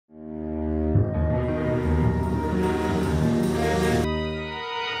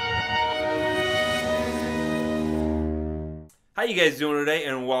How you guys doing today,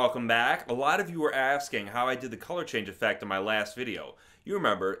 and welcome back. A lot of you were asking how I did the color change effect in my last video. You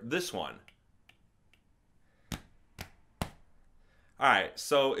remember this one. Alright,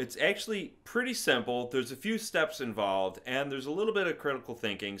 so it's actually pretty simple. There's a few steps involved and there's a little bit of critical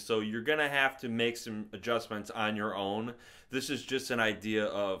thinking, so you're gonna have to make some adjustments on your own. This is just an idea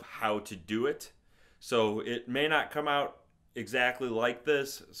of how to do it. So it may not come out exactly like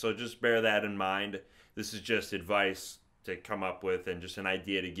this, so just bear that in mind. This is just advice to come up with and just an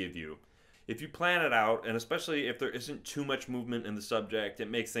idea to give you. If you plan it out, and especially if there isn't too much movement in the subject, it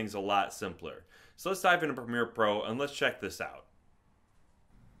makes things a lot simpler. So let's dive into Premiere Pro and let's check this out.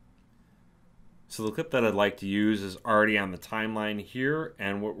 So the clip that I'd like to use is already on the timeline here,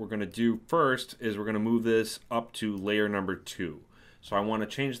 and what we're going to do first is we're going to move this up to layer number 2. So I want to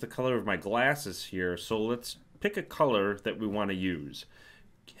change the color of my glasses here, so let's pick a color that we want to use.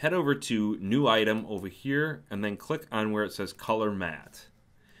 Head over to New Item over here and then click on where it says Color Matte.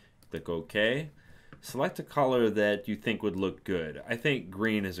 Click OK. Select a color that you think would look good. I think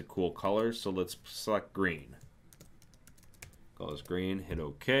green is a cool color, so let's select green. Color's green, hit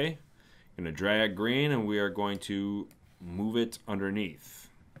OK. I'm going to drag green and we are going to move it underneath.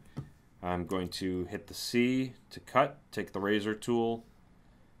 I'm going to hit the C to cut, take the razor tool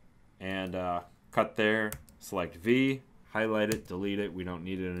and cut there, select V, highlight it, delete it, we don't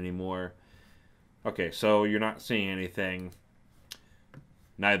need it anymore. Okay, so you're not seeing anything,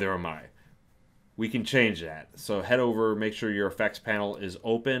 neither am I. We can change that. So head over, make sure your effects panel is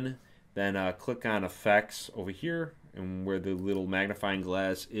open, then click on effects over here, and where the little magnifying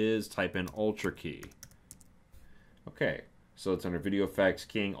glass is, type in Ultra key. Okay, so it's under video effects,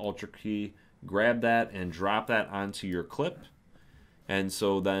 keying Ultra key, grab that and drop that onto your clip. And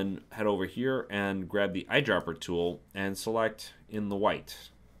so then head over here and grab the eyedropper tool and select in the white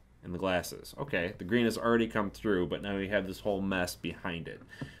in the glasses. Okay, the green has already come through, but now we have this whole mess behind it.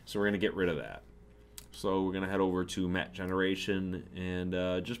 So we're going to get rid of that. So we're going to head over to matte generation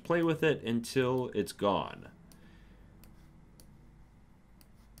and just play with it until it's gone.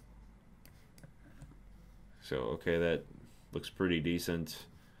 So okay, that looks pretty decent.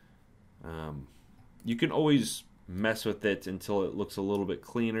 You can always mess with it until it looks a little bit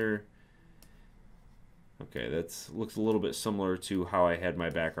cleaner. Okay, that looks a little bit similar to how I had my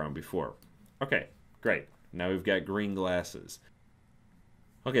background before. Okay, great. Now we've got green glasses.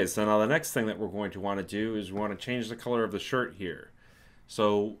 Okay, so now the next thing that we're going to want to do is we want to change the color of the shirt here.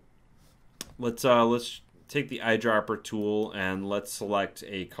 So let's take the eyedropper tool and let's select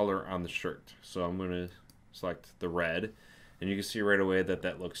a color on the shirt. So I'm going to select the red, and you can see right away that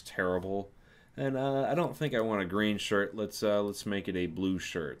that looks terrible. And I don't think I want a green shirt. Let's make it a blue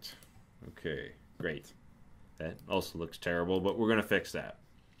shirt. Okay, great. That also looks terrible, but we're gonna fix that.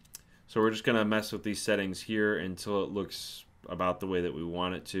 So we're just gonna mess with these settings here until it looks about the way that we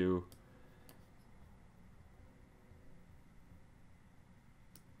want it to.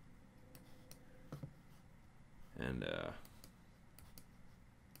 And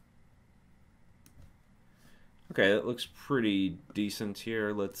okay, that looks pretty decent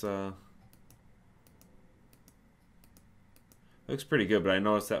here. Let's looks pretty good, but I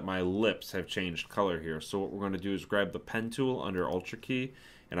noticed that my lips have changed color here. So what we're going to do is grab the pen tool under Ultra key,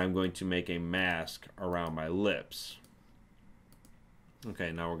 and I'm going to make a mask around my lips.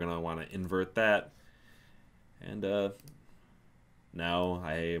 Okay, now we're going to want to invert that. And now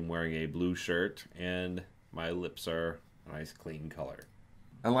I am wearing a blue shirt, and my lips are a nice clean color.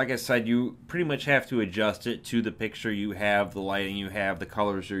 And like I said, you pretty much have to adjust it to the picture you have, the lighting you have, the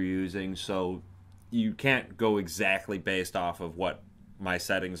colors you're using, so you can't go exactly based off of what my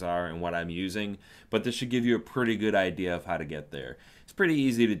settings are and what I'm using, but this should give you a pretty good idea of how to get there. It's pretty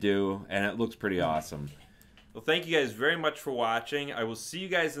easy to do, and it looks pretty awesome. Well, thank you guys very much for watching. I will see you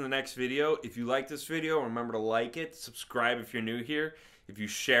guys in the next video. If you like this video, remember to like it, subscribe if you're new here. If you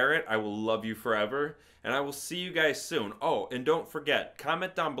share it, I will love you forever, and I will see you guys soon. Oh, and don't forget,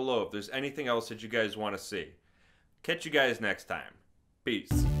 comment down below if there's anything else that you guys want to see. Catch you guys next time. Peace.